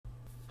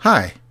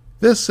Hi,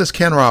 this is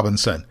Ken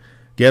Robinson.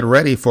 Get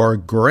ready for a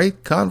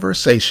great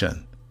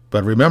conversation.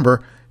 But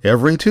remember,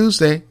 every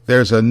Tuesday,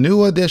 there's a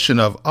new edition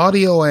of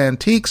Audio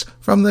Antiques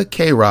from the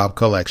K-Rob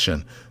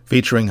Collection,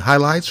 featuring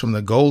highlights from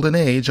the golden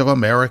age of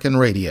American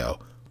radio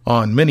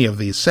on many of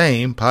these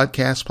same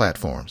podcast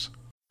platforms.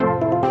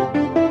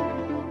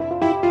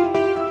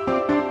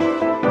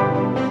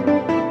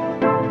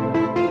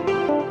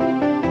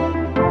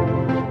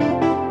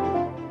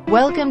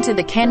 Welcome to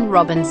the Ken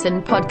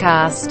Robinson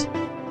Podcast.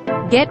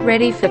 Get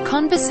ready for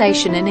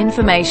conversation and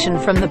information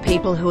from the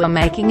people who are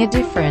making a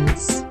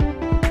difference.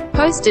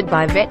 Hosted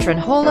by veteran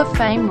Hall of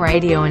Fame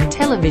radio and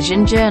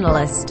television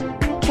journalist,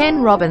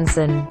 Ken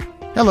Robinson.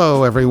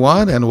 Hello,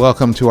 everyone, and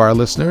welcome to our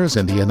listeners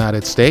in the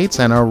United States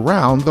and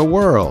around the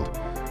world.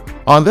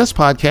 On this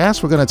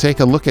podcast, we're going to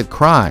take a look at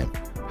crime.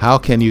 How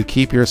can you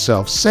keep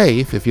yourself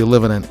safe if you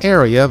live in an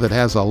area that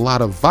has a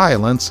lot of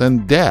violence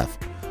and death?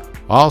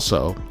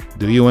 Also,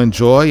 do you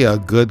enjoy a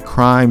good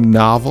crime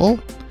novel?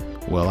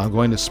 Well, I'm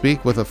going to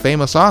speak with a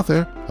famous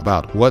author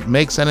about what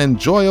makes an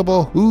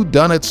enjoyable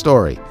whodunit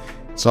story.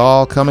 It's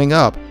all coming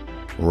up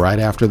right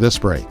after this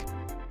break.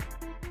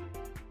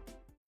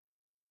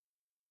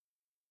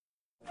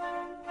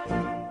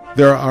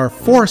 There are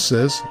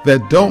forces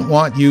that don't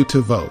want you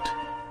to vote,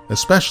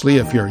 especially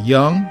if you're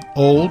young,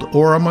 old,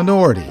 or a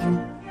minority.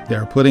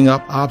 They're putting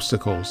up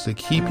obstacles to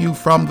keep you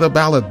from the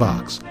ballot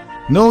box.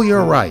 Know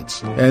your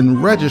rights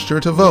and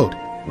register to vote.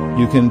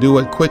 You can do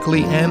it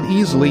quickly and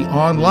easily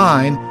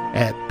online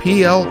at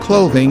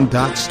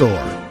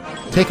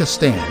plclothing.store. Take a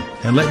stand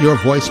and let your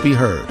voice be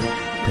heard.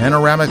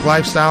 Panoramic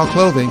lifestyle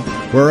clothing,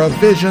 where a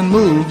vision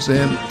moves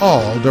in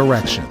all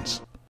directions.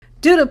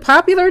 Due to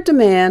popular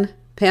demand,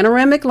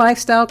 Panoramic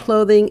Lifestyle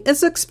Clothing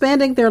is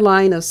expanding their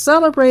line of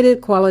celebrated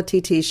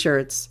quality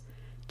t-shirts.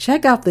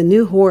 Check out the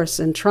new horse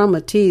and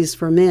trauma tees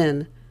for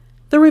men,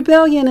 the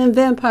rebellion and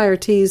vampire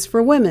tees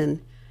for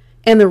women,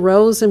 and the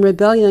Rose and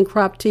Rebellion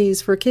crop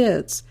tees for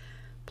kids.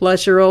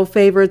 Plus, your old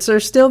favorites are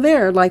still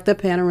there, like the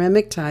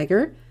Panoramic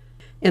Tiger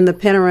and the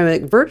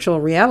Panoramic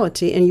Virtual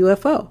Reality and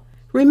UFO.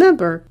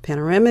 Remember,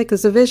 Panoramic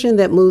is a vision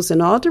that moves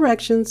in all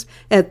directions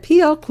at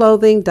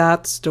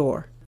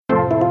plclothing.store.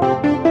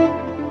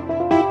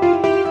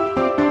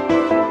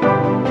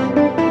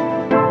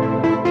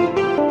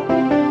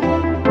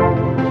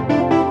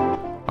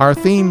 Our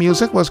theme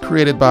music was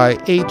created by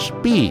H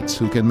Beats,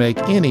 who can make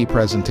any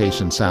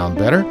presentation sound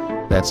better.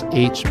 That's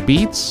H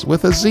Beats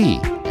with a Z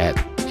at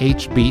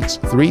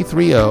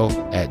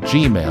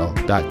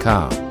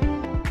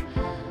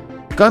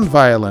hbeats330@gmail.com. Gun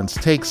violence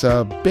takes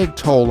a big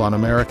toll on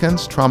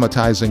Americans,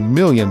 traumatizing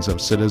millions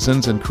of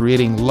citizens and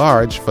creating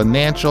large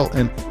financial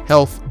and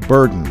health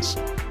burdens.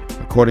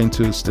 According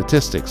to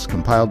statistics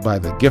compiled by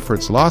the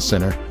Giffords Law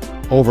Center,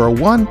 over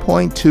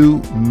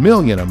 1.2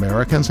 million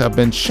Americans have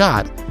been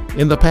shot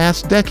in the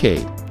past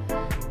decade.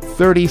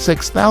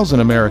 36,000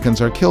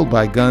 Americans are killed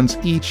by guns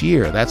each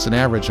year. That's an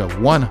average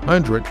of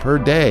 100 per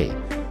day.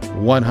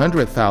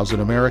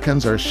 100,000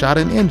 Americans are shot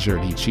and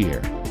injured each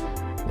year.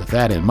 With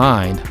that in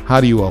mind,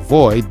 how do you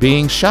avoid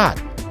being shot?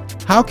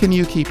 How can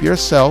you keep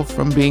yourself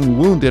from being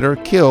wounded or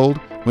killed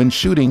when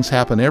shootings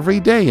happen every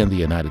day in the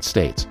United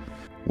States?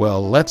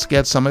 Well, let's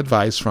get some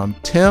advice from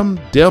Tim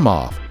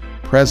Dimoff,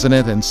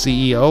 President and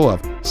CEO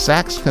of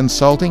Sachs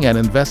Consulting and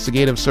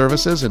Investigative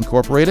Services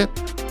Incorporated,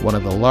 one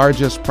of the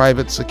largest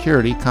private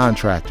security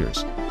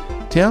contractors.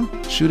 Tim,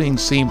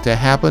 shootings seem to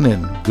happen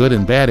in good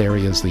and bad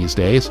areas these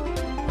days,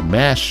 and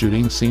mass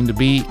shootings seem to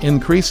be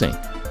increasing.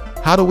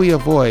 How do we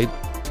avoid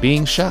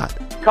being shot?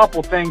 A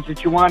couple things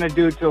that you want to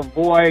do to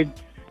avoid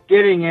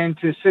getting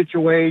into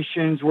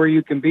situations where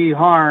you can be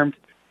harmed,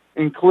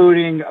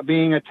 including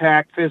being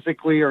attacked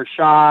physically or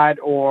shot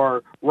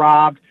or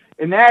robbed.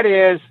 And that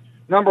is,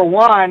 number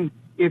one,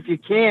 if you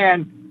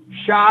can,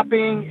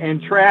 shopping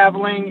and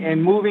traveling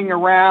and moving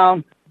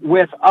around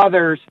with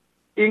others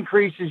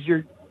increases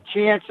your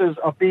chances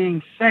of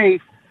being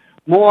safe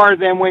more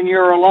than when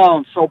you're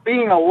alone. So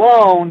being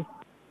alone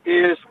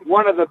is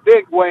one of the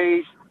big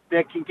ways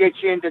that can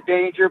get you into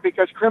danger,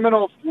 because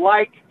criminals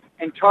like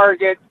and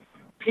target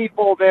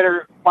people that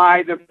are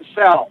by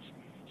themselves.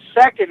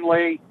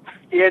 Secondly,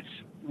 it's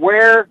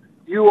where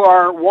you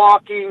are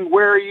walking,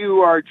 where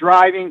you are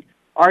driving.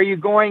 Are you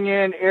going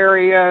in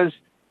areas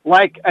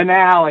like an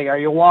alley? Are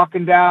you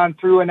walking down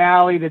through an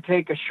alley to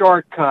take a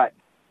shortcut?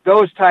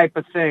 Those type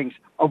of things.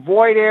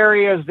 Avoid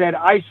areas that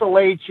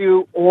isolate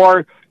you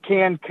or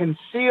can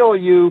conceal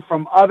you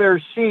from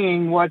others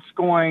seeing what's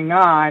going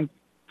on.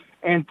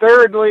 And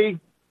thirdly,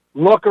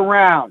 look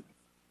around.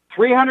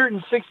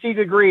 360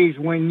 degrees.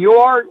 When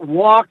you're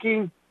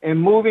walking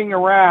and moving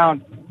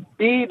around,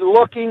 be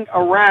looking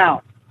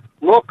around.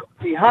 Look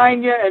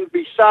behind you and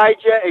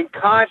beside you and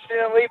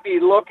constantly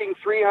be looking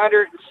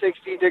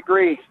 360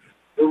 degrees.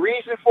 The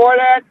reason for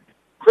that,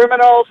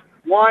 criminals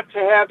want to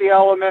have the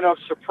element of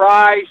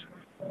surprise.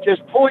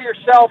 Just pull your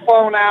cell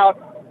phone out,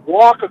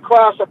 walk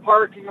across a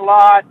parking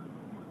lot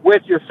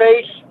with your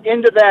face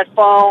into that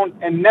phone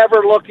and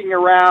never looking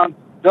around.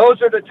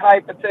 Those are the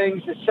type of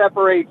things that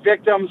separate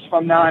victims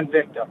from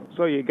non-victims.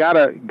 So you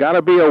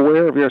gotta be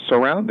aware of your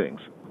surroundings.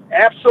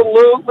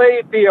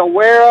 Absolutely. Be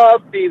aware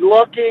of, be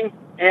looking,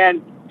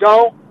 and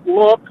don't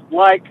look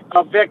like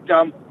a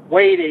victim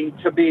waiting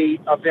to be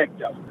a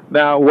victim.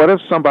 Now, what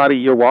if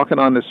you're walking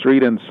on the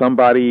street and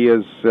somebody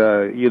is,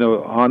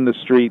 on the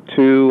street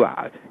too?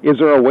 Is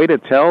there a way to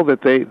tell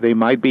that they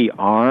might be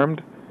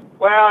armed?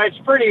 Well, it's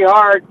pretty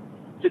hard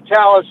to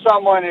tell if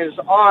someone is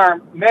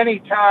armed. Many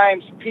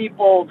times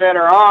people that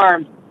are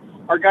armed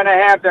are going to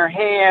have their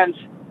hands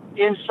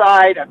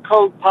inside a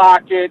coat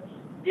pocket,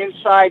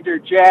 inside their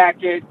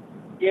jacket,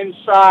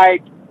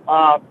 inside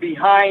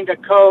behind a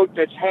coat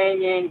that's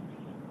hanging,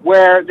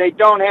 where they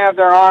don't have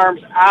their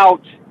arms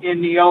out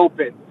in the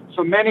open.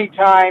 So many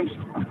times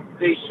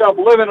they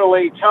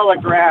subliminally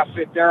telegraph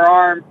that they're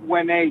armed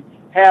when they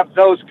have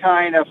those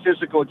kind of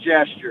physical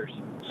gestures.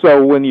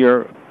 So when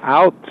you're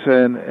out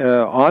and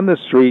on the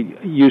street,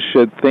 you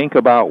should think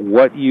about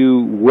what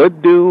you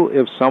would do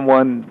if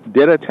someone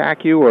did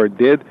attack you or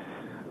did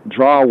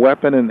draw a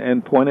weapon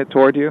and point it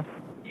toward you?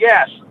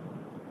 Yes.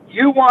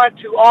 You want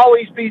to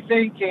always be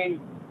thinking,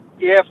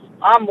 if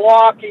I'm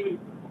walking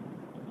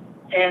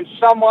and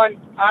someone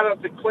out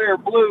of the clear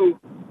blue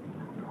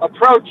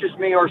approaches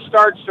me or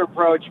starts to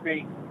approach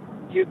me,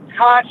 you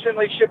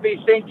constantly should be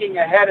thinking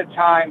ahead of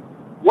time,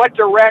 what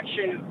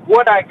direction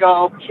would I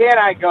go? Can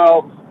I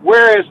go?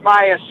 Where is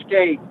my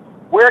escape?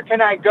 Where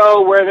can I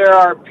go where there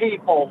are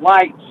people,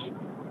 lights,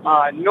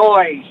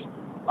 noise,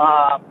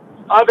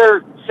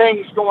 other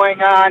things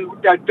going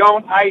on that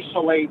don't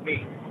isolate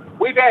me?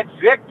 We've had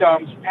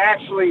victims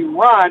actually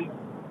run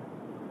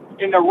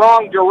in the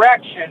wrong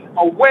direction,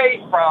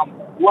 away from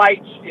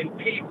lights and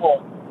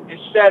people,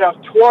 instead of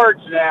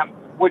towards them,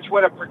 which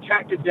would have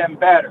protected them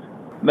better.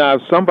 Now,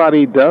 if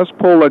somebody does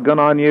pull a gun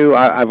on you,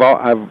 I've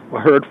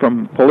heard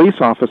from police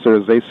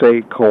officers, they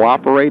say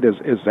cooperate.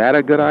 Is that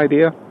a good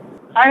idea?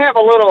 I have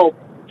a little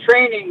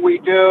training we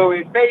do,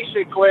 and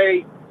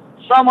basically,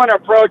 someone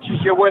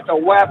approaches you with a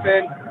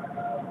weapon.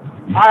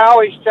 I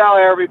always tell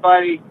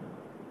everybody,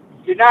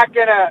 you're not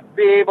going to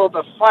be able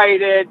to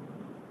fight it,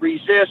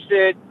 resist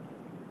it,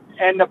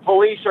 and the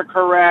police are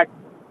correct.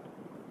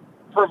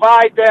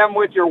 Provide them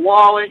with your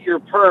wallet, your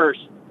purse.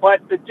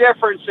 But the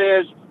difference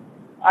is,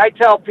 I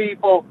tell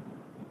people,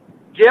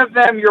 give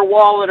them your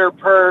wallet or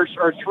purse,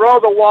 or throw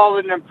the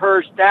wallet and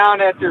purse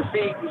down at their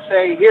feet and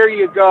say, here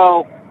you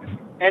go.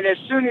 And as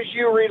soon as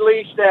you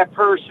release that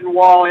purse and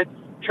wallet,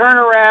 turn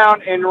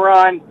around and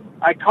run.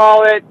 I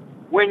call it,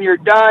 when you're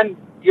done,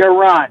 you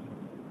run.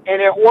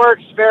 And it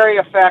works very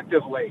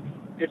effectively.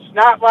 It's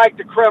not like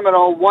the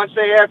criminal, once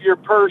they have your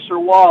purse or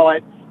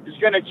wallet, is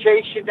going to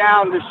chase you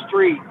down the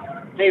street.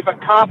 They've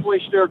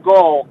accomplished their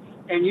goal,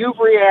 and you've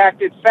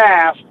reacted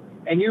fast,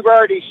 and you've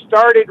already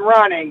started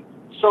running,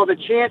 so the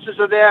chances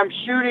of them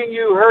shooting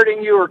you,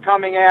 hurting you, or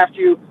coming after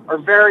you are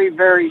very,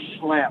 very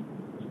slim.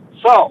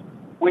 So,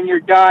 when you're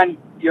done,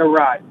 you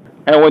run.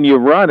 And when you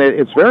run,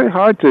 it's very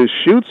hard to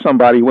shoot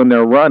somebody when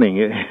they're running,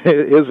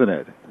 isn't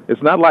it?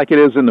 It's not like it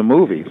is in the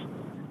movies.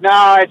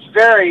 No, it's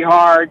very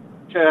hard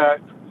to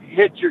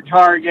hit your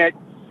target.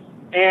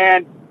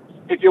 And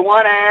if you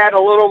want to add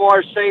a little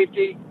more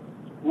safety,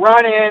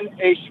 run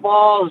in a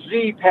small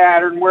Z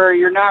pattern where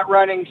you're not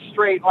running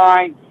straight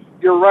line,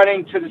 you're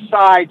running to the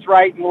sides,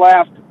 right and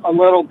left a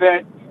little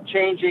bit,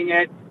 changing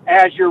it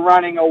as you're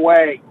running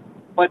away.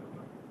 But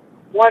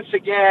once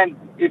again,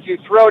 if you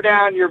throw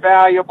down your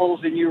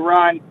valuables and you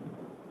run,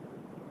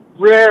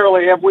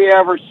 rarely have we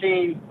ever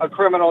seen a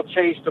criminal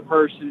chase the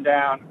person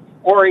down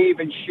or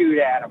even shoot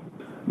at them.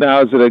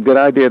 Now, is it a good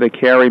idea to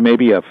carry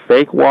maybe a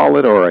fake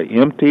wallet or an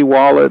empty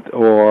wallet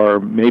or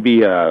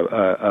maybe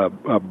a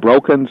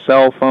broken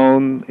cell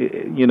phone,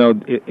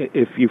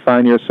 if you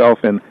find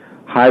yourself in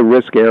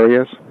high-risk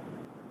areas?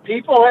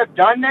 People have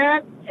done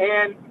that,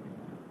 and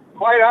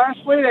quite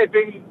honestly, they've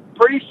been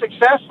pretty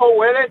successful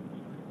with it.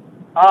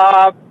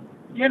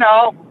 You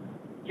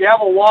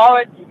have a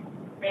wallet,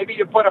 maybe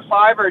you put a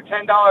 $5 or a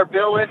 $10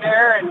 bill in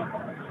there and,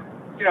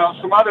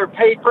 some other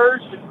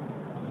papers.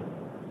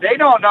 They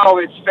don't know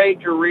it's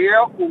fake or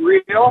real.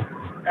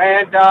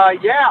 And,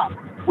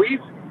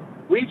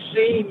 we've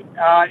seen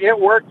it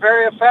work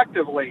very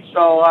effectively.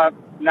 So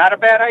not a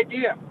bad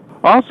idea.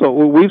 Also,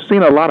 we've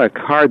seen a lot of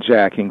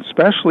carjacking,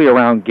 especially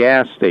around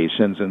gas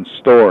stations and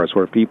stores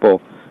where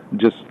people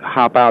just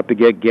hop out to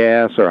get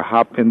gas or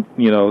hop in,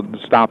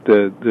 stop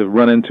to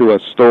run into a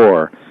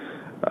store.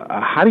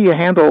 How do you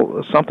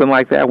handle something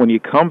like that when you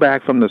come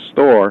back from the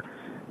store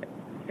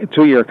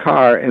to your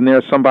car and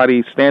there's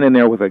somebody standing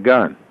there with a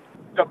gun?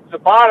 The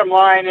bottom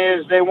line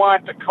is they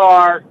want the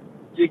car,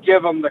 you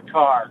give them the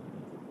car,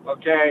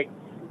 okay?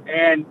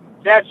 And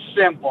that's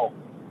simple.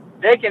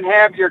 They can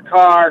have your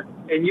car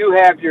and you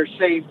have your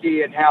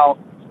safety and health.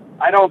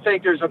 I don't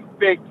think there's a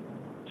big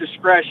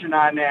discretion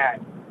on that.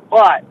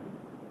 But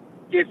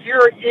if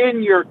you're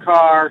in your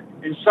car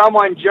and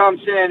someone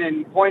jumps in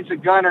and points a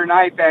gun or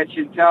knife at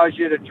you and tells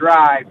you to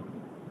drive,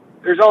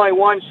 there's only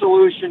one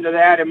solution to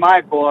that in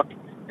my book,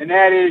 and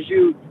that is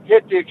you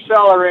hit the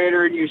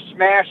accelerator and you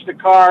smash the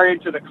car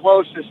into the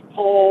closest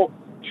pole,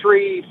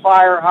 tree,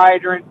 fire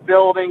hydrant,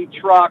 building,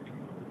 truck,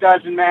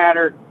 doesn't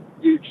matter.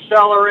 You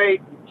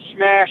accelerate,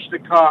 smash the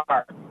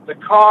car. The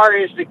car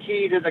is the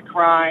key to the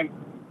crime.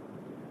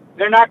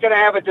 They're not going to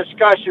have a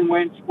discussion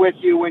with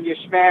you when you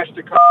smash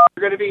the car.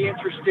 They're going to be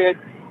interested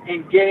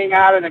in getting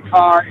out of the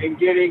car and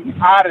getting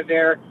out of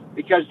there,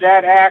 because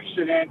that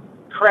accident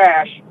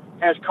crash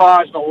has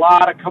caused a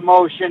lot of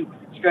commotion.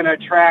 It's going to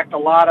attract a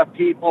lot of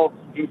people,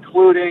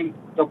 including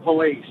the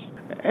police.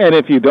 And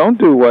if you don't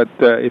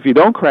if you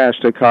don't crash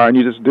the car and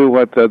you just do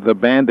what the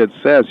bandit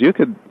says, you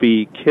could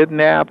be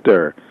kidnapped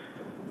or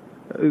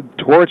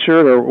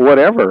tortured or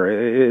whatever.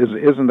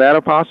 Isn't that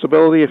a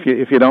possibility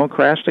if you don't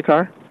crash the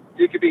car?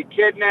 You could be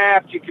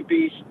kidnapped. You could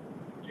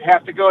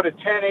have to go to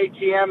 10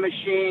 ATM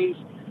machines.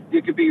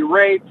 You could be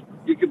raped.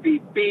 You could be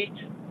beat.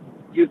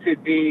 You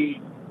could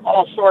be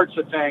all sorts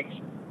of things.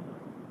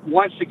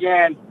 Once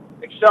again,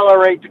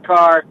 accelerate the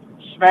car,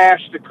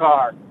 smash the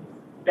car.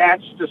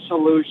 That's the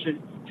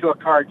solution to a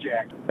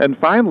carjack. And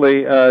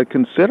finally,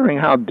 considering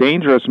how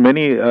dangerous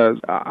many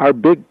our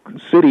big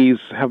cities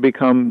have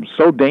become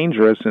so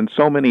dangerous in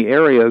so many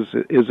areas,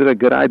 is it a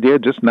good idea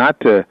just not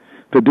to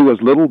do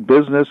as little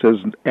business as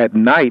at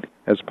night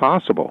as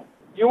possible?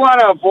 You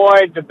want to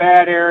avoid the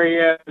bad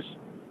areas,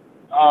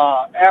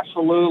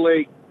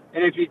 absolutely.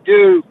 And if you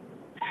do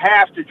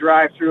have to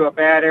drive through a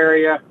bad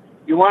area,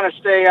 you want to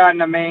stay on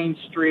the main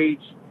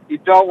streets. You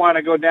don't want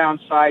to go down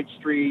side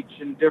streets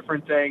and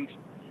different things.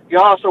 You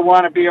also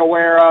want to be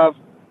aware of,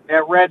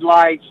 at red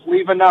lights,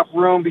 leave enough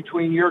room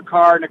between your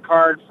car and the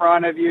car in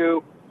front of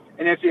you.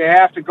 And if you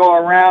have to go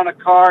around a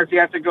car, if you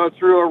have to go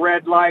through a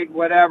red light,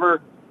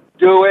 whatever,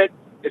 do it.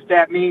 If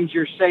that means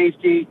your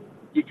safety,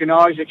 you can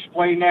always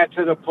explain that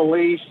to the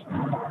police.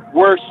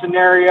 Worst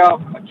scenario,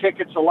 a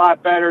ticket's a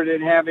lot better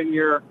than having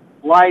your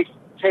life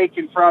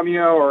taken from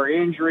you or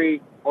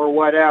injury or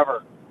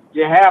whatever.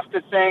 You have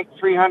to think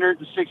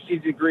 360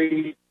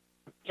 degrees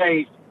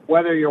safe,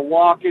 whether you're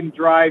walking,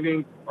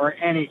 driving, or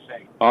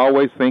anything.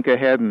 Always think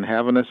ahead and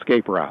have an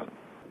escape route.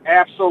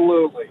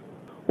 Absolutely.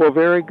 Well,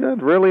 very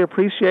good. Really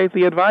appreciate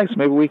the advice.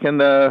 Maybe we can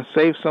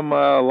save some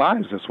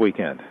lives this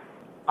weekend.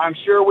 I'm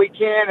sure we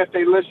can if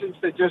they listen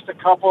to just a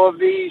couple of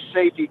these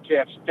safety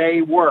tips.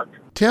 They work.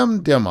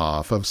 Tim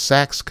Dimoff of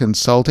Sachs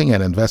Consulting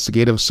and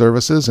Investigative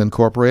Services,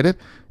 Incorporated.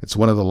 It's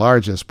one of the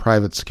largest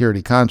private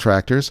security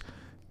contractors.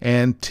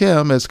 And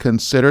Tim is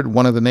considered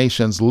one of the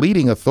nation's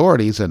leading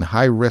authorities in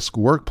high-risk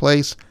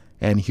workplace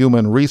and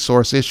human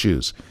resource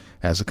issues.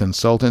 As a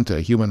consultant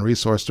to human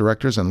resource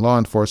directors and law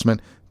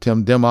enforcement,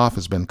 Tim Dimoff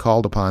has been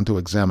called upon to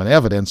examine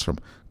evidence from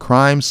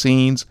crime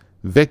scenes,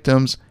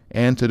 victims,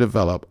 and to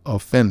develop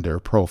offender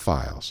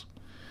profiles.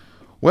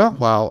 Well,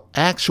 while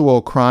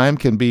actual crime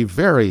can be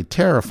very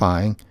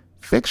terrifying,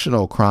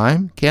 fictional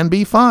crime can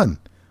be fun.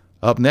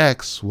 Up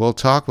next, we'll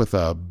talk with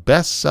a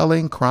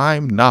best-selling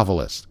crime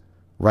novelist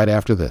right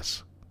after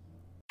this.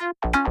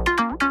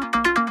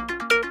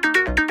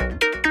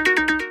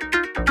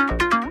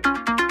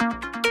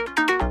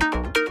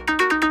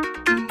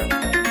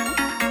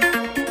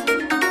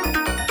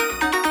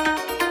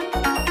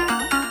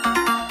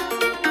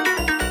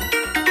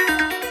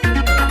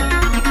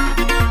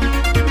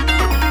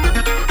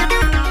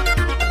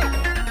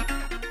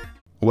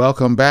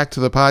 Welcome back to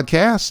the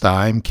podcast.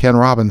 I'm Ken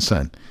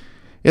Robinson.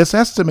 It's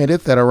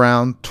estimated that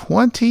around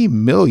 20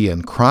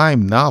 million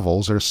crime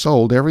novels are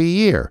sold every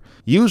year.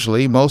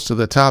 Usually, most of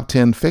the top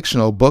 10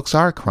 fictional books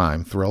are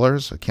crime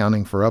thrillers,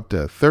 accounting for up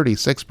to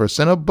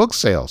 36% of book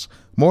sales,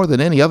 more than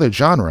any other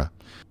genre.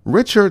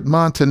 Richard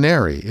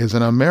Montanari is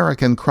an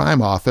American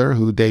crime author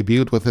who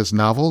debuted with his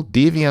novel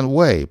Deviant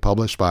Way,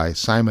 published by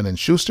Simon &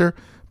 Schuster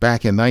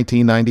back in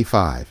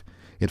 1995.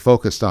 It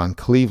focused on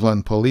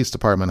Cleveland Police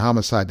Department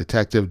homicide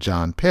detective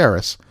John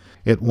Paris.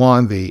 It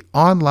won the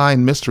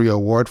Online Mystery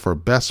Award for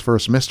Best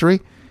First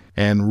Mystery,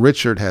 and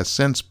Richard has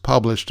since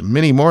published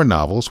many more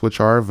novels which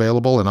are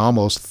available in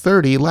almost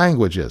 30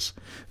 languages.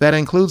 That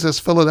includes his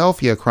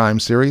Philadelphia crime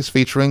series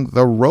featuring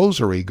The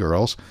Rosary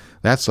Girls.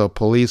 That's a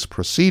police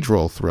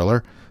procedural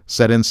thriller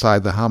set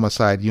inside the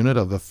homicide unit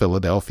of the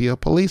Philadelphia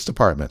Police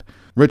Department.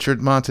 Richard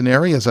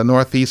Montanari is a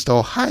Northeast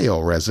Ohio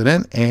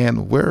resident,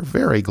 and we're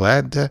very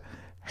glad to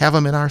have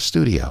him in our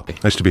studio.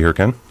 Nice to be here,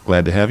 Ken.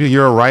 Glad to have you.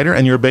 You're a writer,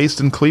 and you're based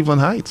in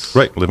Cleveland Heights.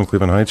 Right, live in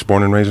Cleveland Heights,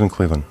 born and raised in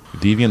Cleveland.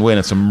 Deviant Way, and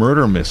it's a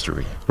murder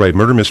mystery. Right,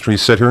 murder mystery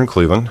set here in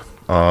Cleveland.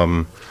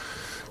 Kind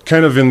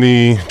of in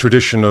the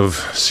tradition of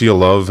Sea of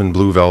Love and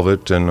Blue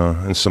Velvet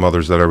and some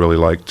others that I really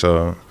liked.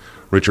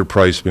 Richard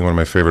Price being one of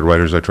my favorite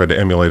writers. I tried to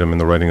emulate him in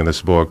the writing of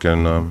this book,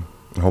 and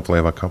hopefully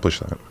I've accomplished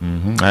that.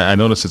 Mm-hmm. I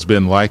noticed it's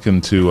been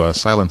likened to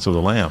Silence of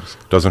the Lambs.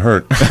 Doesn't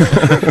hurt.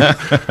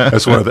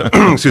 That's one of the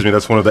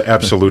that's one of the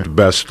absolute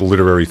best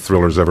literary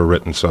thrillers ever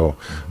written. So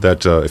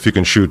that if you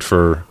can shoot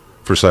for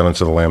for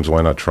Silence of the Lambs,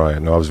 why not try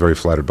it? No, I was very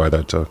flattered by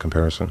that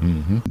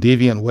comparison.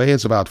 Deviant Way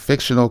is about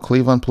fictional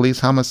Cleveland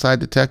police homicide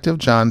detective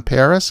John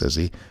Paris as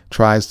he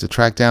tries to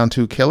track down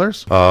two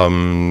killers.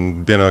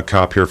 Been a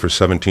cop here for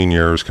 17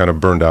 years, kind of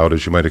burned out,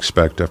 as you might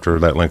expect after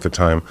that length of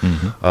time.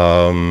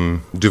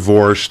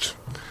 Divorced,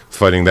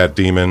 fighting that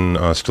demon,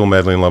 still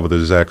madly in love with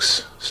his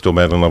ex, still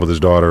madly in love with his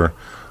daughter,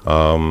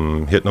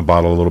 hitting a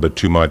bottle a little bit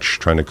too much,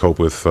 trying to cope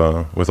with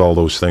all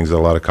those things that a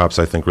lot of cops,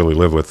 I think, really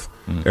live with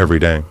every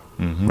day.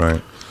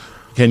 Right.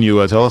 Can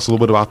you tell us a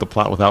little bit about the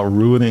plot without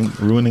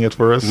ruining it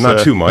for us?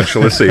 Not too much.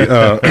 Let's see.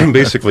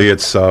 Basically,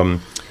 it's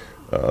the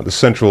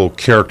central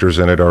characters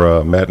in it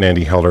are Matt and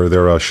Andy Heller.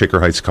 They're a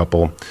Shaker Heights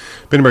couple.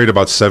 Been married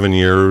about 7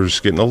 years,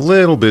 getting a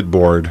little bit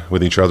bored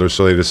with each other,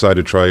 so they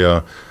decided to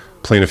try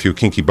playing a few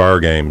kinky bar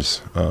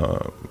games,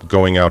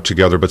 going out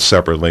together but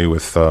separately.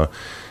 With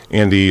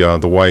Andy,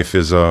 the wife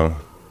is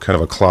kind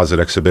of a closet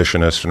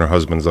exhibitionist, and her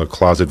husband's a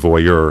closet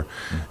voyeur,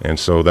 and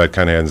so that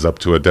kind of ends up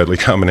to a deadly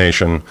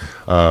combination.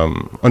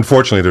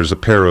 Unfortunately, there's a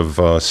pair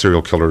of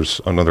serial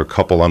killers, another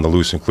couple on the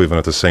loose in Cleveland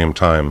at the same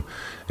time,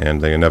 and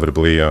they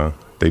inevitably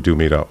they do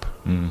meet up.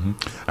 I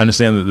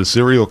understand that the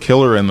serial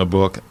killer in the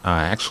book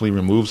actually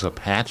removes a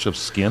patch of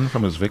skin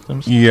from his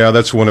victims. Yeah,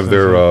 that's one of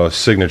their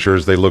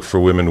signatures. They look for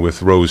women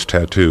with rose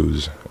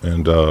tattoos,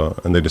 and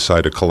they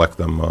decide to collect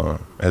them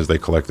as they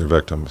collect their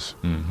victims.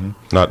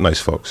 Not nice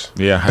folks.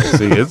 Yeah, I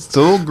see. It's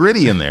a little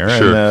gritty in there,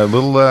 Sure. and a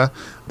little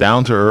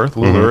down to earth, a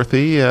little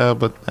earthy,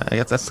 but I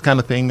guess that's the kind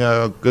of thing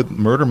good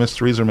murder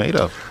mysteries are made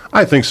of.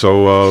 I think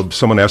so.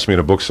 Someone asked me at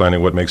a book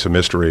signing what makes a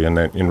mystery,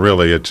 and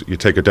really, you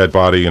take a dead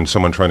body and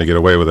someone trying to get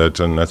away with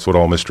it, and that's what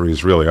all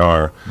mysteries really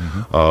are.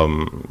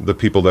 The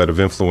people that have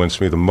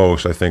influenced me the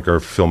most, I think, are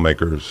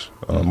filmmakers,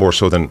 more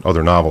so than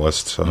other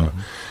novelists.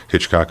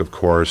 Hitchcock, of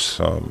course,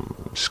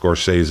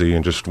 Scorsese,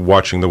 and just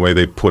watching the way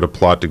they put a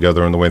plot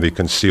together and the way they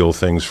conceal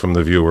things from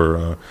the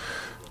viewer.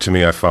 To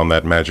me, I found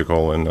that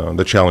magical, and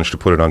the challenge to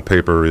put it on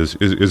paper is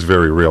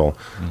very real.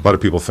 A lot of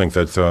people think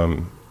that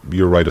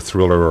you write a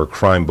thriller or a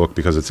crime book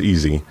because it's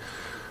easy.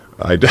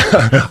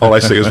 All I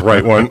say is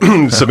write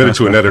one, submit it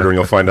to an editor, and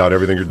you'll find out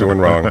everything you're doing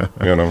wrong.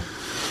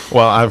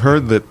 Well, I've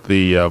heard that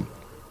the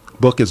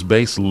book is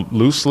based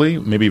loosely,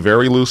 maybe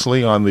very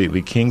loosely, on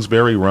the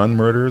Kingsbury Run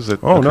murders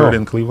that occurred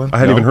in Cleveland. I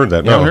hadn't even heard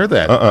that. You haven't heard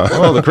that?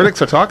 Well, the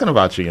critics are talking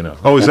about you,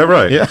 Oh, is that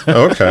right? Yeah.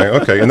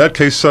 Okay. In that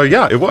case,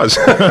 yeah, it was.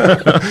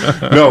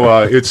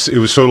 No, it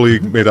was totally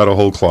made out of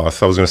whole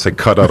cloth. I was going to say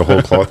cut out of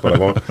whole cloth, but I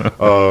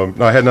won't.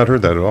 No, I had not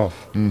heard that at all.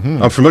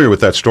 I'm familiar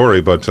with that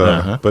story, but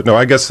no,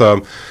 I guess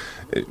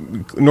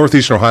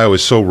Northeastern Ohio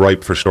is so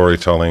ripe for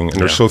storytelling, and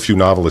there's so few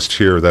novelists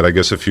here that I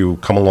guess if you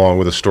come along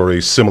with a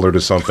story similar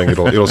to something,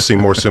 it'll seem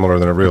more similar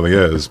than it really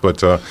is.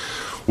 But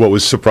what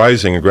was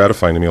surprising and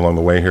gratifying to me along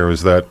the way here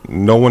is that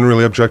no one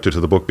really objected to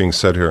the book being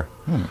set here.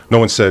 No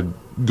one said,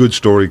 good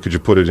story, could you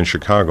put it in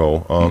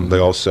Chicago? They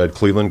all said,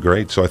 Cleveland,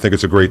 great. So I think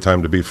it's a great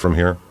time to be from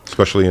here,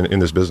 especially in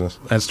this business.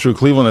 That's true.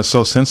 Cleveland is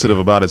so sensitive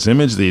about its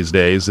image these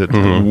days that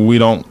we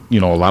don't, a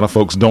lot of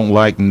folks don't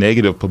like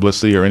negative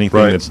publicity or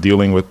anything that's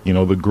dealing with,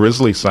 the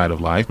grisly side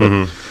of life.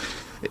 But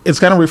it's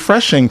kind of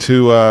refreshing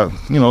to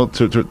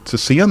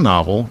see a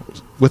novel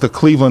with a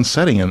Cleveland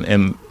setting,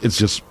 and it's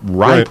just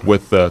ripe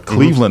with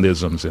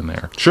Clevelandisms in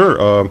there.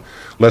 Sure.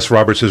 Les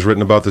Roberts has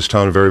written about this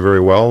town very, very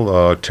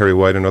well. Terry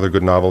White, another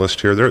good novelist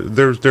here.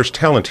 There's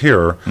talent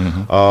here,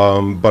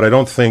 but I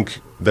don't think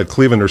that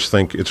Clevelanders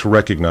think it's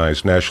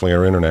recognized nationally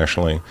or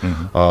internationally.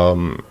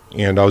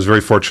 And I was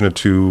very fortunate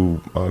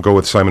to go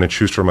with Simon &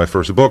 Schuster on my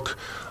first book.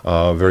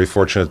 Very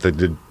fortunate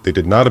that they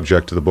did not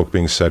object to the book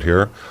being set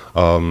here.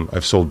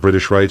 I've sold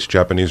British rights,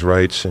 Japanese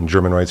rights, and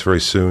German rights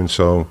very soon,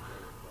 so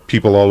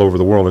people all over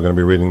the world are going to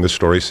be reading this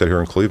story set here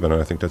in Cleveland, and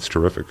I think that's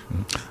terrific.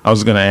 I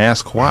was going to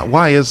ask,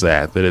 why is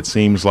that it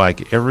seems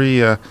like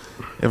every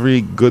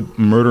good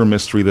murder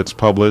mystery that's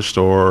published,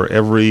 or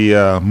every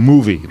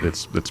movie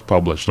that's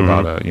published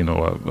about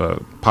a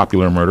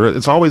popular murder,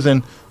 it's always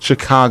in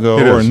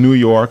Chicago or New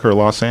York or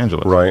Los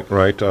Angeles.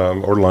 Right,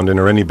 or London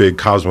or any big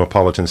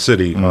cosmopolitan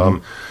city.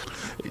 Do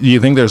you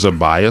think there's a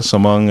bias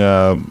among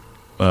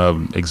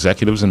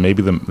executives and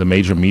maybe the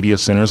major media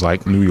centers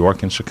like New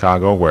York and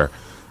Chicago where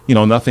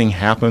nothing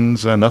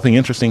happens, nothing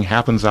interesting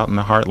happens out in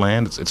the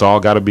heartland? It's all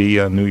got to be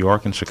New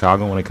York and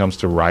Chicago when it comes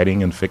to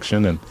writing and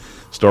fiction and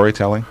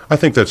storytelling? I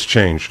think that's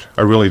changed.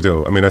 I really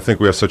do. I mean, I think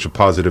we have such a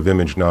positive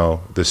image now,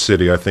 this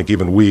city. I think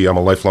even I'm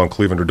a lifelong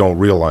Clevelander, don't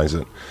realize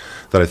it.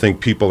 That I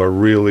think people are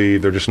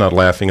they're just not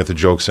laughing at the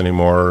jokes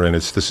anymore, and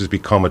this has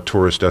become a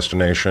tourist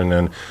destination.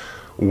 And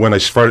when I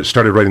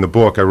started writing the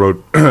book, I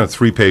wrote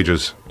 3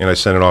 pages, and I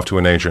sent it off to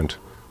an agent.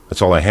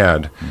 That's all I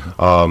had.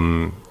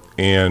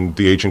 And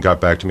the agent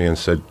got back to me and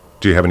said,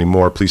 do you have any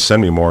more? Please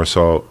send me more.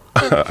 So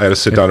I had to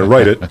sit down and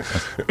write it.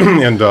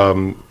 And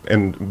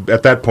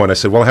at that point, I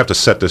said, well, I have to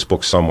set this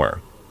book somewhere.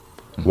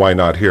 Why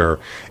not here?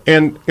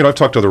 And, I've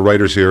talked to other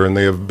writers here, and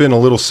they have been a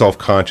little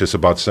self-conscious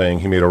about saying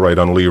he made a right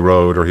on Lee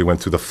Road or he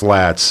went through the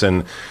flats.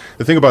 And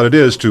the thing about it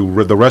is,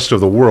 to the rest of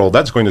the world,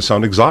 that's going to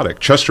sound exotic.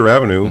 Chester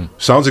Avenue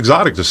sounds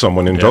exotic to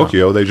someone in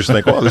Tokyo. They just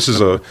think, well, this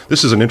is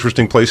an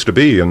interesting place to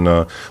be. And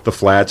the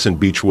flats and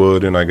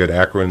Beechwood, and I get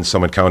Akron,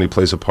 Summit County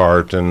plays a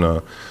part.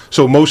 And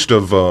so most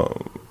of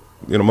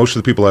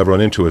the people I've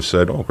run into have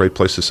said, "Oh, great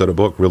place to set a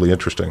book. Really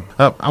interesting."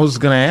 I was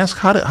going to ask,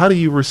 how do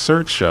you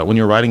research when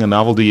you're writing a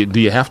novel? Do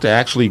you have to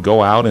actually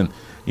go out and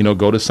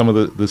go to some of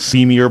the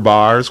seamier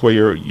bars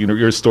where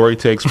your story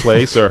takes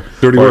place? Or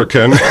dirty work,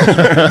 Ken.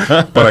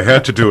 But I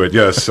had to do it.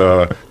 Yes,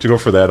 to go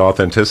for that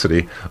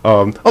authenticity.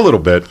 A little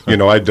bit.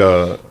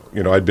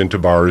 I'd been to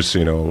bars,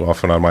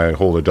 off and on my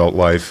whole adult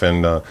life,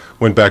 and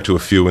went back to a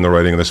few in the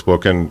writing of this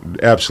book, and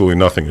absolutely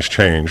nothing has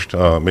changed.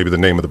 Maybe the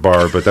name of the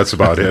bar, but that's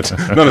about it.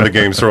 None of the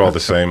games are all the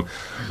same.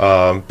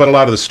 But a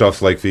lot of the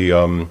stuff, like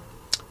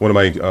one of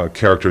my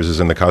characters is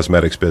in the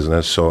cosmetics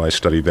business, so I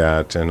studied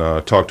that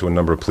and talked to a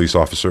number of police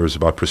officers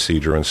about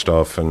procedure and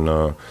stuff, and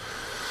a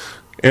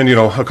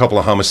couple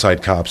of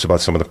homicide cops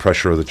about some of the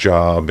pressure of the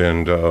job,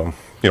 and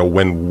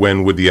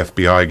when would the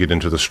FBI get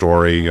into the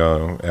story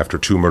after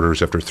 2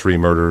 murders, after 3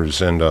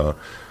 murders, and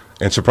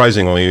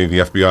surprisingly, the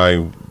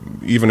FBI,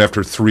 even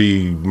after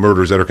 3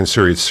 murders that are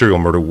considered serial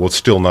murder, will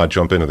still not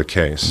jump into the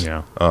case.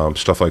 Yeah.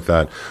 Stuff like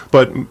that.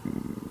 But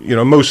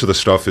most of the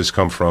stuff has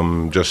come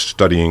from just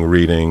studying,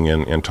 reading,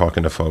 and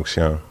talking to folks.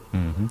 Yeah.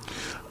 Mm-hmm.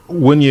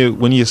 When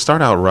you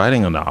start out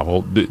writing a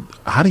novel,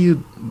 how do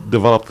you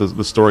develop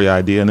the story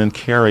idea and then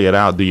carry it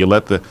out? Do you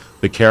let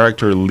the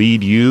character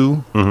lead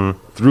you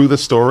through the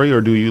story,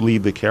 or do you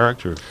lead the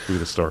character through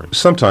the story?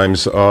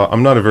 Sometimes.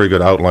 I'm not a very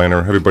good outliner.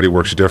 Everybody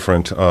works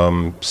different.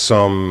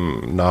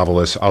 Some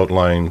novelists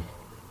outline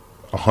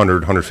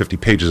 100, 150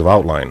 pages of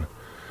outline,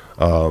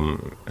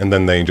 and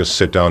then they just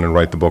sit down and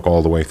write the book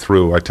all the way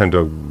through. I tend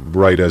to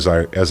write as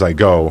I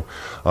go,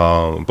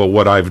 but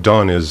what I've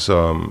done is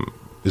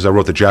I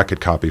wrote the jacket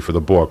copy for the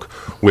book,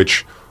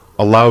 which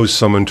allows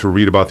someone to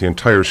read about the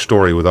entire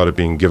story without it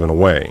being given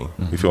away.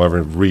 Mm-hmm. If you'll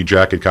ever read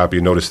jacket copy,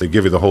 you notice they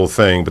give you the whole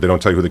thing, but they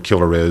don't tell you who the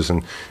killer is,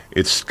 and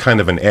it's kind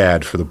of an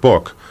ad for the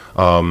book.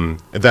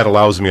 That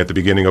allows me at the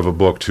beginning of a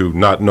book to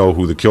not know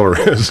who the killer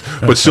is,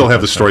 but still have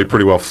the story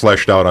pretty well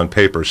fleshed out on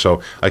paper,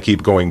 so I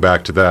keep going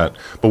back to that.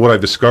 But what I've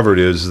discovered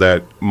is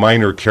that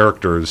minor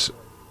characters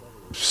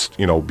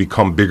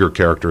become bigger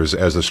characters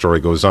as the story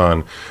goes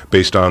on,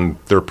 based on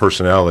their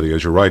personality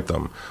as you write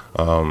them.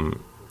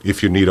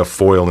 If you need a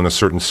foil in a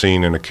certain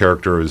scene and a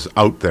character is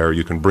out there,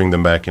 you can bring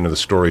them back into the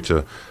story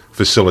to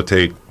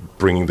facilitate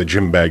bringing the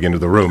gym bag into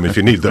the room if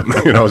you need them.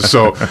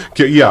 So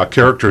yeah,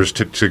 characters.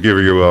 To give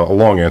you a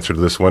long answer to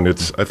this one,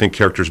 I think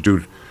characters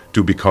do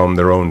become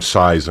their own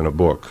size in a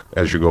book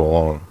as you go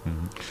along.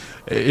 Mm-hmm.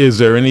 Is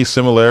there any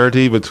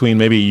similarity between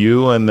maybe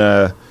you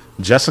and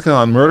Jessica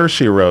on Murder,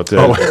 She Wrote?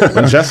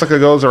 When Jessica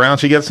goes around,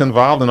 she gets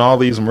involved in all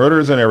these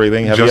murders and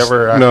everything. Have you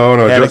ever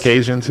had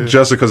occasion to?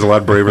 Jessica's a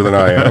lot braver than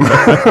I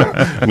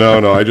am.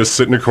 No, I just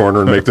sit in a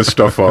corner and make this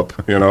stuff up.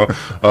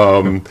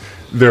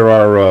 There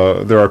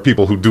are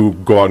people who do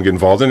go out and get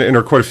involved, and there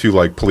are quite a few,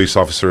 like police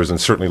officers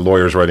and certainly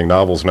lawyers writing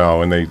novels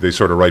now, and they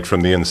sort of write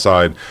from the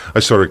inside. I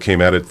sort of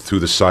came at it through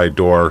the side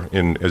door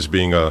as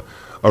being a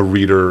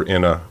reader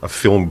and a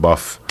film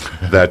buff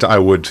that I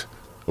would.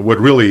 What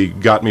really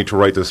got me to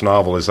write this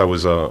novel is I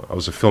was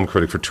a film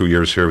critic for 2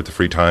 years here with the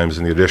Free Times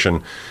and the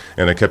Edition,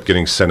 and I kept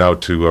getting sent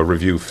out to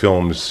review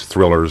films,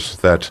 thrillers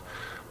that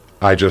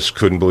I just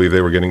couldn't believe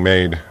they were getting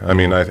made. I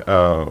mean,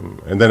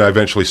 and then I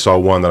eventually saw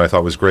one that I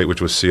thought was great,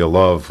 which was Sea of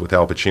Love with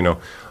Al Pacino.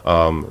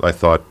 I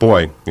thought,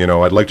 boy,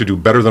 I'd like to do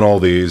better than all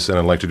these, and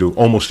I'd like to do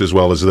almost as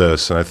well as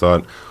this. And I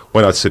thought,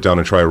 why not sit down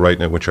and try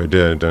writing it, which I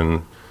did,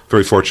 and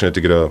very fortunate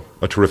to get a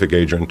terrific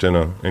agent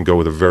and go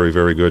with a very,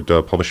 very good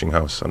publishing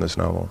house on this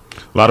novel.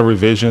 A lot of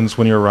revisions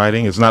when you're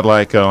writing. It's not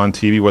like on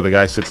TV where the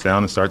guy sits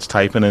down and starts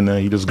typing and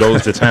he just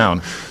goes to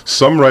town.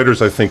 Some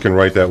writers, I think, can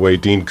write that way.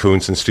 Dean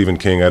Koontz and Stephen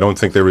King, I don't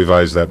think they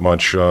revise that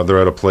much.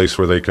 They're at a place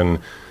where they can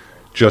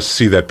just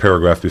see that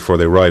paragraph before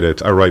they write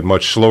it. I write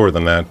much slower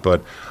than that,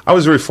 but I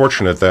was very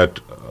fortunate that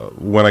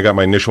when I got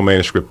my initial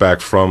manuscript back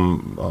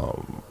from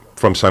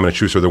Simon &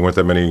 Schuster, there weren't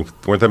that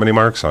many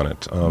marks on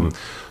it.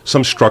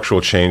 Some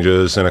structural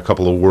changes and a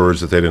couple of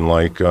words that they didn't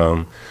like.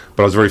 But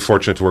I was very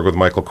fortunate to work with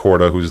Michael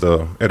Korda, who's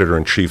the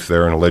editor-in-chief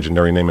there and a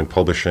legendary name in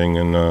publishing,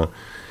 and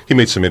he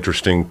made some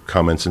interesting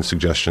comments and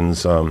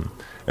suggestions. And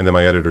then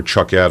my editor,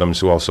 Chuck Adams,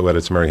 who also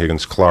edits Mary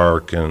Higgins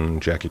Clark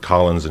and Jackie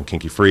Collins and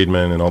Kinky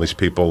Friedman and all these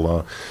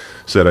people,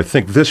 said, I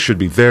think this should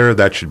be there,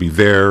 that should be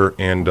there.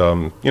 And,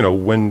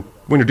 when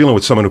you're dealing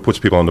with someone who puts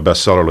people on the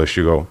bestseller list,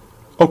 you go,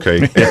 okay,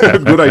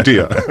 good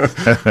idea.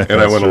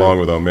 And I went along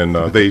with them,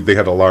 and they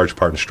had a large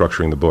part in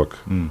structuring the book,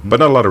 but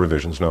not a lot of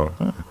revisions, no.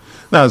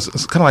 Now,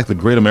 it's kind of like the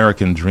great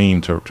American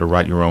dream to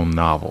write your own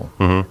novel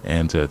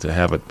and to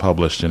have it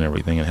published and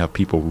everything and have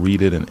people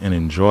read it and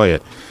enjoy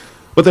it.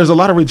 But there's a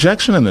lot of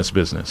rejection in this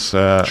business.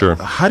 Sure.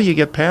 How do you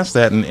get past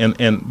that?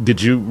 And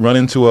did you run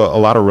into a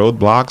lot of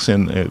roadblocks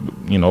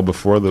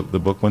before the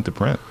book went to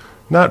print?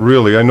 Not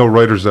really. I know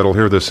writers that'll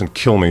hear this and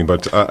kill me,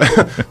 but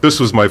this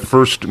was my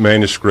first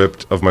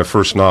manuscript of my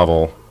first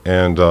novel,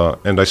 and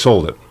I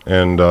sold it.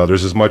 And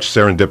there's as much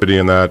serendipity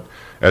in that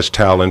as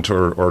talent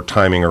or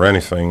timing or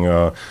anything.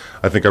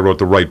 I think I wrote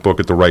the right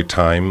book at the right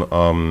time.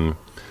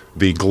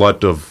 The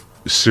glut of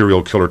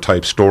serial killer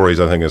type stories,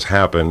 I think, has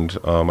happened.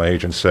 My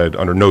agent said,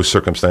 under no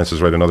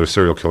circumstances write another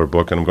serial killer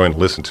book, and I'm going to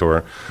listen to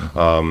her.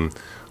 Mm-hmm.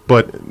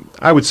 But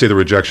I would say the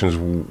rejections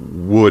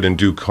would and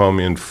do come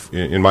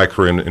in my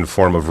career in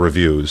form of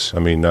reviews. I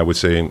mean, I would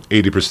say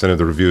 80% of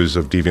the reviews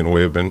of Deviant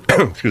Way have been,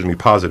 excuse me,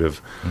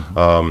 positive.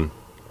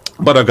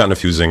 Mm-hmm. But I've gotten a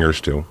few zingers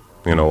too,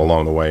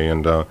 along the way,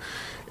 and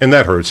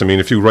that hurts. I mean,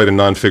 if you write a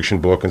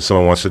nonfiction book and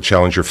someone wants to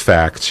challenge your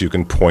facts, you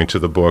can point to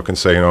the book and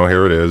say,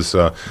 here it is.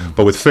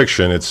 But with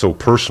fiction, it's so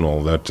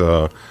personal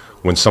that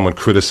when someone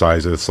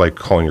criticizes it, it's like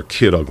calling your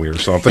kid ugly or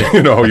something.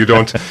 You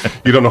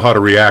don't know how to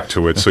react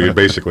to it, so you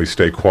basically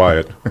stay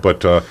quiet.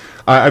 But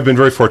I've been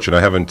very fortunate. I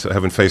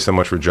haven't faced that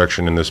much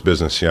rejection in this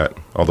business yet.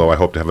 Although I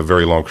hope to have a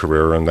very long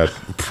career, and that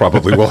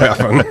probably will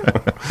happen.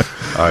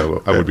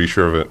 I would be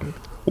sure of it.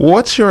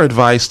 What's your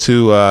advice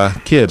to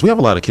kids? We have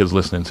a lot of kids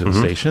listening to the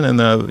station, and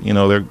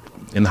they're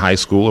in high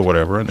school or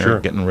whatever, and they're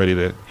getting ready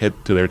to head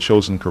to their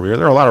chosen career.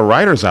 There are a lot of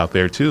writers out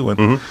there too,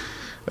 and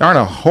there aren't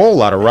a whole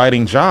lot of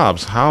writing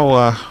jobs.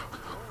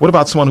 What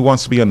about someone who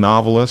wants to be a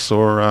novelist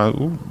or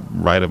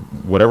write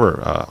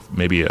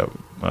maybe a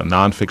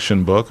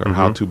nonfiction book or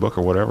how-to book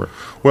or whatever?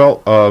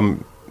 Well,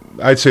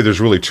 I'd say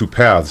there's really two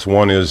paths.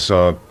 One is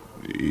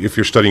if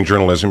you're studying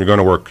journalism, you're going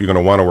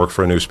to want to work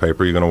for a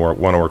newspaper. You're going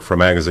to want to work for a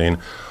magazine.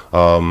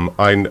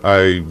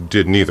 I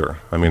did neither.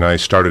 I mean, I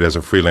started as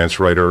a freelance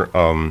writer,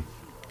 and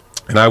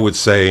I would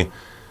say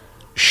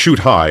shoot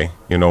high,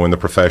 in the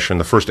profession.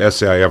 The first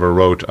essay I ever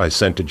wrote, I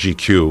sent to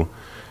GQ.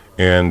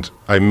 And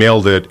I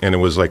mailed it, and it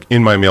was like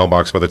in my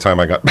mailbox by the time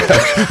I got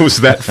back. It was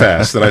that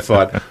fast, and I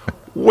thought,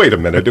 wait a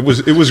minute, it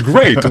was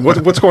great.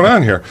 What's going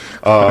on here?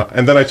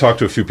 And then I talked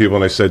to a few people,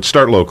 and I said,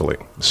 start locally.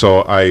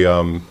 So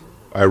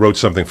I wrote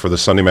something for the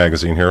Sunday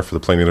magazine here, for the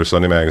Plain Dealer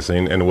Sunday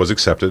magazine, and it was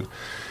accepted.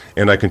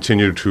 And I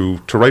continued to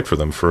write for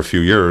them for a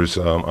few years,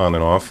 on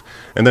and off,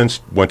 and then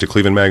went to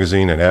Cleveland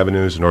Magazine and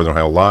Avenues, Northern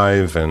Ohio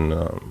Live,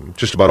 and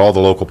just about all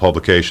the local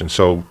publications.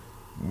 So,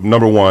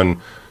 number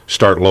one,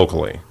 start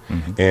locally.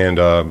 And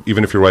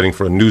even if you're writing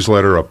for a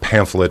newsletter, a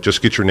pamphlet,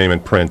 just get your name in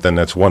print, then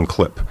that's one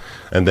clip.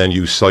 And then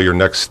you sell your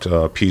next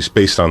piece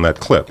based on that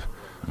clip.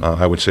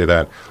 I would say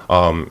that.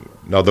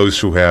 Now, those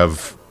who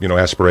have,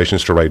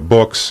 aspirations to write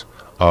books,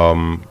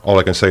 all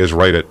I can say is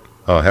write it.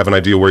 Have an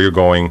idea where you're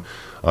going.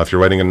 If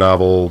you're writing a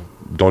novel,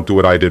 don't do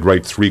what I did.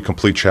 Write 3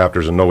 complete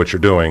chapters and know what you're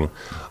doing.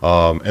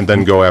 And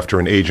then go after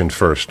an agent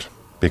first.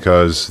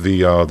 Because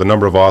the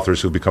number of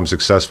authors who become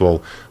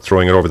successful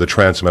throwing it over the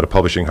transom at a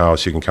publishing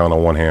house, you can count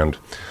on one hand.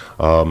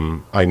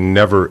 I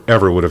never,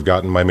 ever would have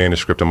gotten my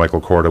manuscript to Michael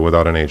Korda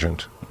without an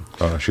agent.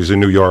 She's in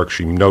New York.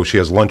 She knows she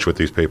has lunch with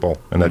these people,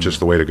 and that's just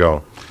the way to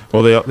go.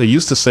 Well, they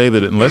used to say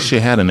that unless you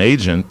had an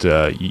agent,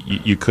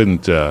 you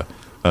couldn't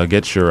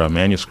get your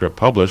manuscript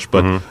published,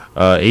 but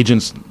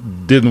agents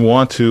didn't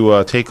want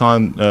to take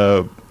on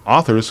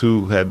authors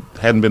who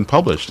hadn't been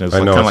published. It's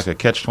kind of like a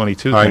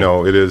catch-22 I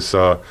know, it is...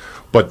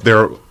 But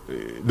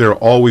they're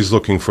always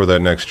looking for that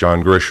next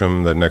John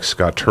Grisham, that next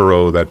Scott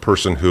Turow, that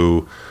person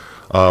who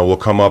will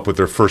come up with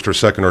their first or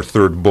second or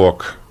third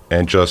book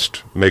and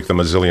just make them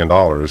 $1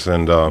 zillion.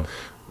 And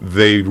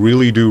they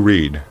really do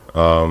read.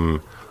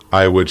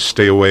 I would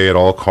stay away at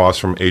all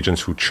costs from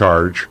agents who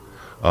charge.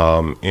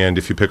 And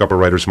if you pick up a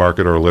writer's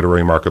market or a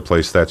literary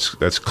marketplace,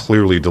 that's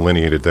clearly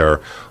delineated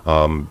there.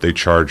 They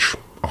charge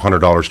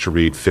 $100 to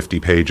read 50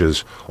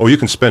 pages. Oh, you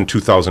can spend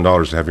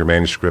 $2,000 to have your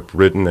manuscript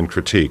written and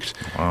critiqued.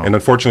 Wow. And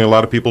unfortunately, a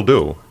lot of people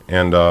do.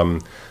 And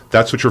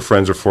that's what your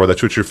friends are for.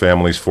 That's what your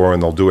family's for,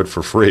 and they'll do it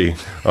for free.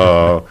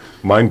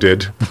 Mine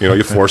did.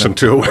 You force them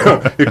to.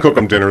 You cook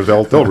them dinner,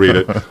 they'll read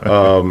it.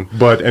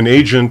 But an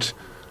agent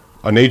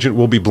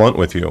will be blunt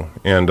with you.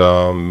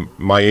 And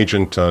my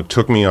agent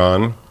took me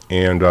on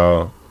and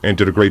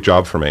did a great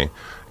job for me.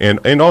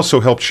 And also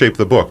helped shape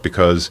the book,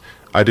 because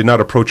I did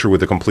not approach her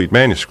with a complete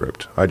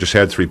manuscript. I just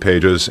had 3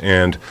 pages,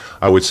 and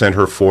I would send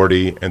her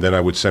 40, and then I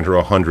would send her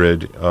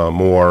 100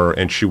 more,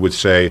 and she would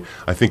say,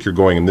 I think you're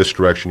going in this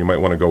direction, you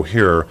might want to go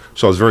here.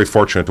 So I was very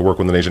fortunate to work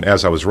with an agent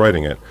as I was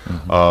writing it.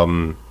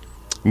 Know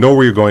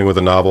where you're going with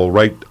a novel,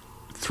 write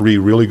 3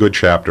 really good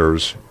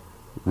chapters,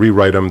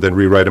 rewrite them again,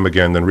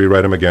 then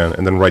rewrite them again,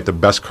 and then write the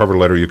best cover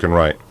letter you can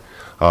write.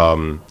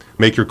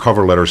 Make your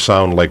cover letter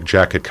sound like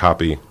jacket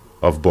copy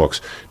of books.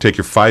 Take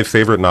your 5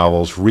 favorite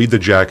novels, read the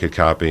jacket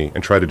copy,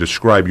 and try to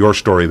describe your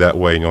story that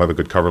way, and you'll have a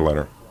good cover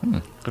letter.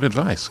 Good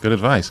advice. Good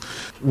advice.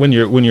 When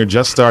you're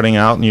just starting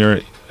out and you're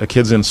a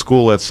kid's in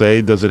school, let's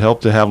say, does it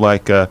help to have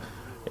like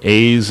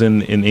A's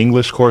in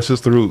English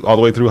courses all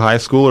the way through high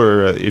school,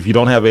 or if you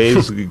don't have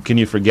A's, can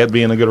you forget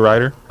being a good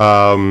writer?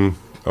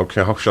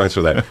 Okay, how should I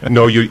answer that?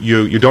 No,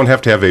 you don't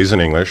have to have A's in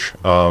English.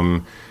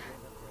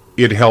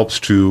 It helps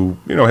to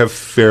have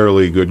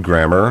fairly good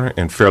grammar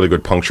and fairly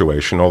good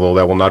punctuation, although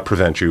that will not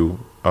prevent you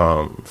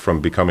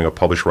from becoming a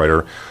published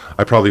writer,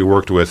 I probably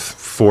worked with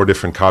 4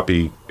 different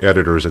copy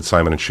editors at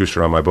Simon &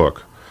 Schuster on my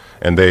book.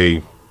 And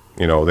they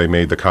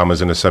made the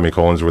commas and the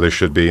semicolons where they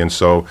should be. And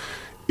so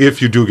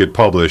if you do get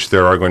published,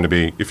 there are going to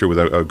be, if you're with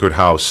a good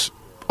house,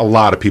 a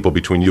lot of people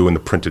between you and the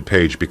printed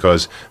page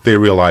because they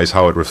realize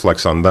how it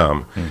reflects on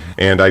them. Mm-hmm.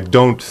 And I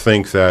don't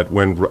think that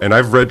and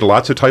I've read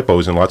lots of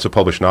typos in lots of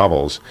published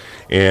novels,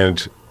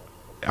 and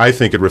I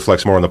think it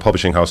reflects more on the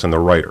publishing house than the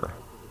writer.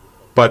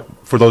 But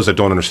for those that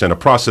don't understand the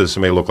process, it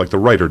may look like the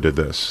writer did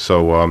this.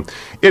 So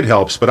it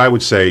helps, but I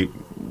would say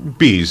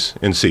B's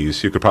and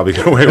C's you could probably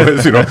get away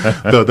with.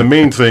 The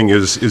main thing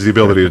is the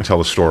ability to tell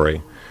a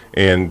story,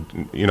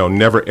 and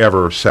never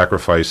ever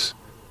sacrifice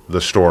the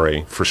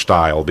story for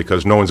style,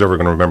 because no one's ever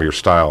going to remember your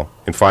style.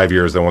 In 5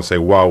 years, they won't say,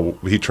 "Wow,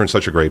 he turned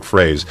such a great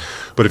phrase."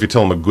 But if you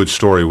tell them a good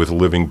story with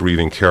living,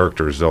 breathing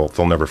characters, they'll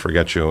never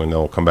forget you, and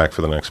they'll come back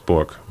for the next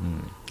book.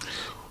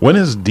 When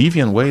is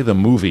Deviant Way the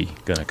movie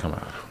going to come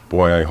out?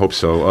 Boy, I hope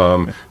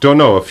so. Don't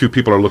know. A few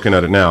people are looking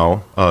at it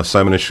now.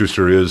 Simon &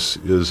 Schuster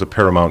is a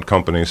Paramount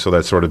company, so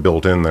that's sort of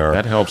built in there.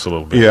 That helps a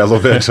little bit. Yeah, a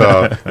little bit.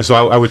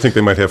 So I would think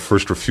they might have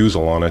first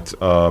refusal on it.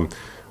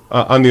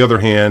 On the other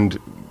hand,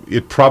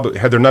 it probably,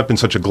 had there not been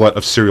such a glut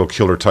of serial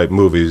killer type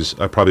movies,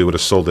 I probably would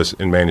have sold this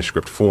in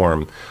manuscript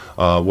form.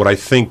 What I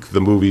think the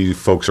movie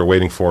folks are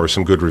waiting for is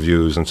some good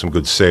reviews and some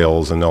good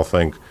sales, and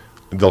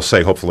they'll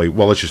say hopefully,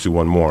 well, let's just do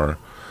one more.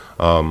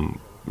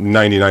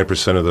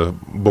 99% of the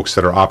books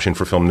that are optioned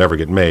for film never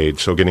get made,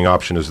 so getting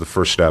option is the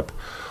first step.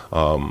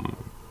 And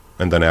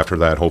then after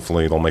that,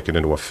 hopefully, they'll make it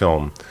into a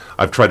film.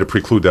 I've tried to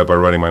preclude that by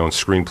writing my own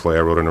screenplay.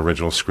 I wrote an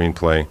original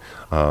screenplay,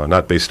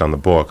 not based on the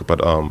book,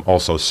 but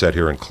also set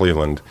here in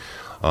Cleveland.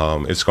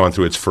 It's gone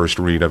through its first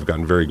read. I've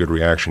gotten very good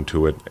reaction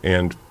to it,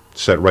 and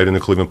set right in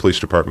the Cleveland Police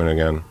Department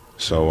again.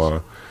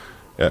 So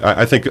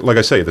I think, like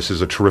I say, this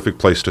is a terrific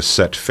place to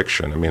set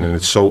fiction. I mean, and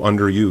it's so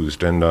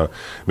underused. And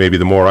maybe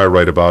the more I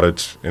write about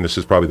it, and this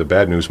is probably the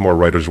bad news, more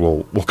writers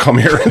will come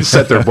here and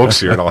set their books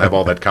here, and I'll have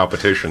all that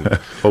competition.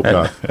 Hope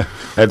not.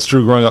 That's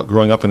true.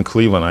 Growing up in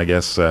Cleveland, I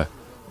guess,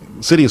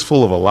 city is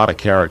full of a lot of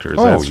characters.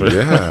 Oh,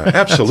 yeah,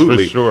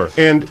 absolutely. For sure.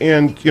 And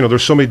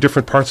there's so many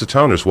different parts of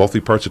town. There's wealthy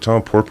parts of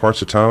town, poor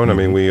parts of town. Mm-hmm.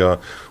 I mean,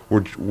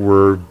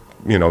 we're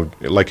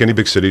like any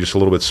big city, just a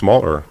little bit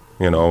smaller.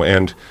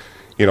 And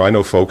I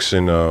know folks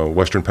in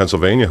western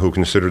Pennsylvania who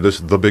consider this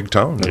the big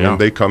town. I mean,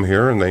 they come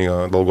here and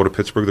they'll go to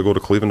Pittsburgh, they'll go to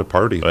Cleveland to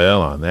party.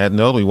 Well, on that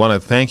note, we want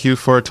to thank you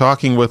for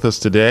talking with us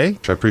today.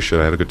 I appreciate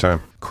it. I had a good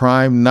time.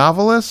 Crime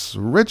novelist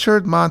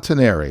Richard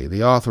Montanari,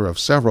 the author of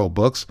several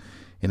books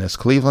in his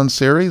Cleveland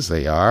series.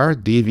 They are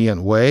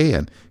Deviant Way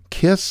and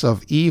Kiss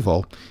of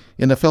Evil.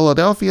 In the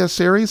Philadelphia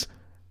series,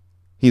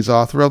 he's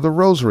author of The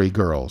Rosary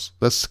Girls,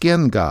 The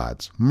Skin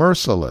Gods,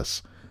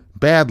 Merciless,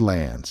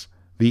 Badlands,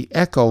 The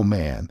Echo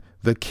Man,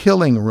 The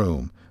Killing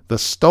Room, The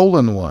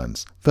Stolen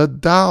Ones, The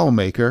Doll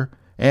Maker,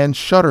 and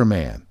Shutter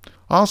Man.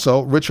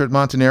 Also, Richard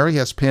Montanari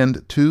has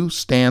penned 2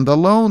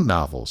 standalone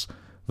novels,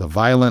 The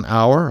Violent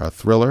Hour, a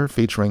thriller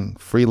featuring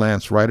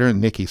freelance writer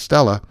Nikki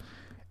Stella,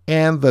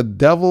 and The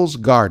Devil's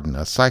Garden,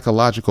 a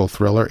psychological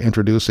thriller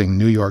introducing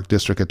New York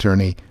District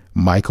Attorney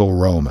Michael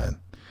Roman.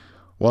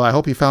 Well, I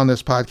hope you found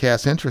this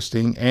podcast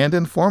interesting and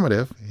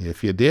informative.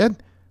 If you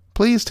did,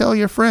 please tell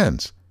your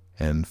friends,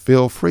 and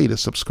feel free to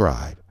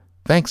subscribe.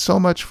 Thanks so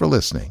much for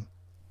listening.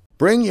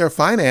 Bring your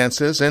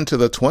finances into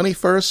the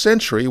 21st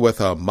century with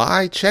a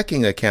My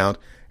Checking account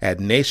at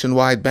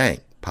Nationwide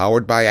Bank,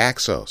 powered by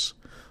Axos.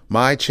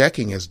 My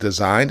Checking is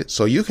designed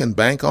so you can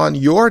bank on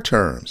your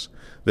terms.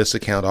 This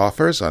account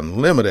offers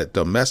unlimited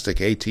domestic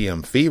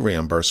ATM fee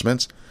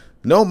reimbursements,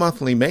 no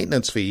monthly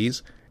maintenance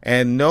fees,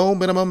 and no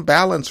minimum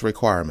balance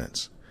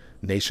requirements.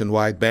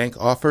 Nationwide Bank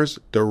offers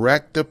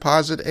Direct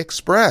Deposit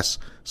Express,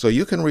 so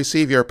you can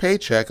receive your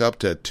paycheck up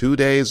to 2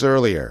 days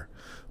earlier.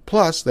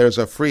 Plus, there's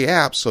a free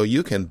app so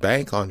you can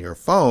bank on your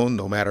phone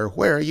no matter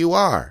where you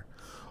are.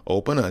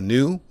 Open a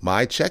new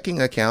My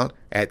Checking account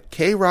at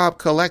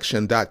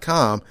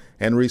krobcollection.com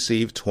and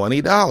receive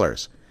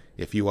 $20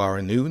 if you are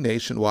a new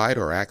Nationwide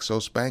or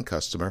Axos Bank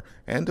customer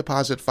and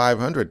deposit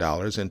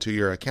 $500 into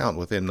your account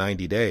within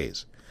 90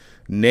 days.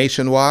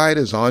 Nationwide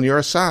is on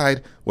your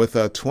side with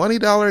a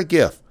 $20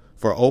 gift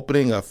for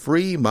opening a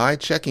free My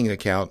Checking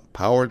account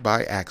powered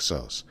by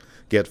Axos.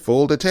 Get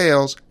full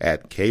details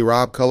at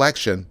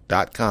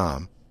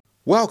krobcollection.com.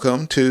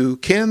 Welcome to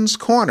Ken's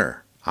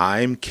Corner.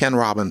 I'm Ken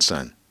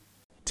Robinson.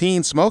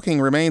 Teen smoking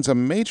remains a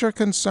major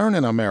concern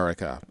in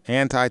America.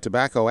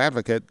 Anti-tobacco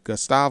advocate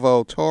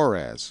Gustavo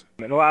Torres.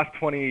 In the last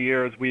 20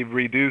 years, we've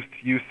reduced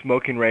youth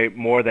smoking rate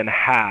more than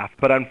half.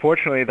 But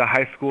unfortunately, the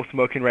high school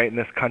smoking rate in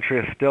this country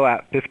is still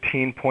at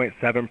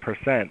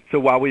 15.7%. So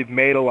while we've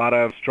made a lot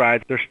of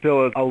strides, there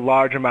still is a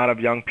large amount of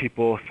young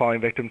people falling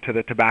victim to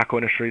the tobacco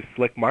industry's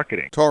slick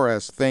marketing.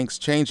 Torres thinks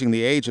changing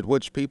the age at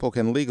which people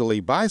can legally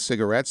buy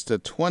cigarettes to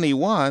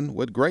 21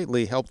 would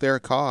greatly help their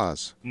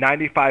cause.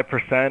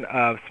 95%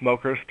 of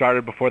smokers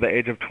started before the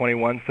age of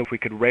 21, so if we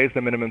could raise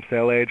the minimum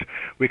sale age,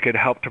 we could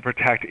help to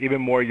protect even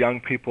more young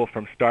people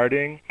from starting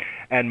starting,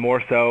 and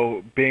more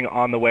so being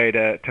on the way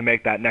to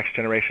make that next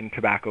generation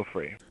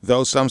tobacco-free.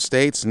 Though some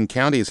states and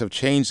counties have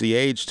changed the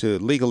age to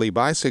legally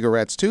buy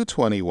cigarettes to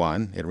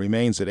 21, it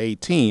remains at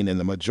 18 in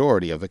the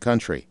majority of the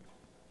country.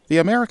 The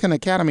American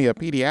Academy of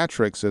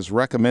Pediatrics is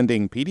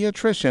recommending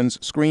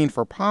pediatricians screen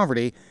for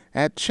poverty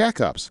at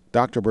checkups.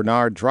 Dr.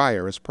 Bernard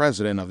Dreyer is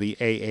president of the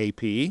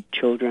AAP.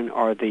 Children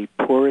are the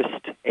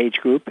poorest age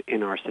group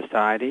in our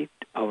society.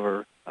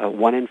 Over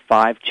 1 in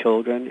 5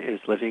 children is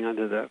living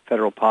under the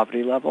federal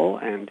poverty level,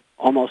 and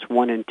almost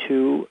 1 in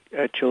 2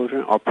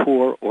 children are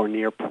poor or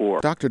near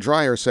poor. Dr.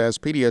 Dreyer says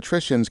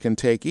pediatricians can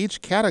take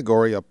each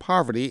category of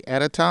poverty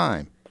at a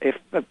time. If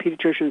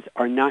pediatricians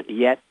are not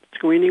yet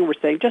screening, we're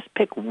saying just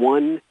pick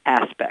one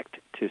aspect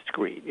to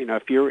screen.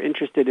 If you're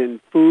interested in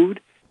food,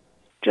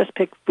 just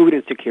pick food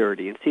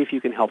insecurity and see if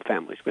you can help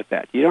families with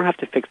that. You don't have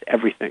to fix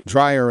everything.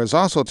 Dreyer is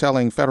also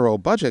telling federal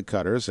budget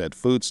cutters that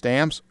food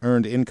stamps,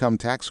 earned income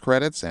tax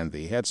credits, and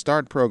the Head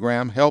Start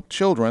program help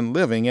children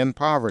living in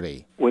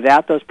poverty.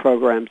 Without those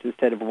programs,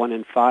 instead of 1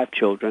 in 5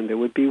 children, there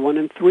would be 1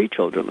 in 3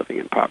 children living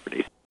in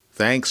poverty.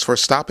 Thanks for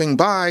stopping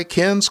by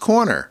Ken's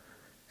Corner.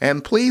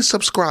 And please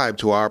subscribe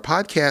to our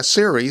podcast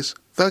series,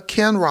 The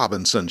Ken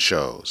Robinson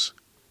Shows.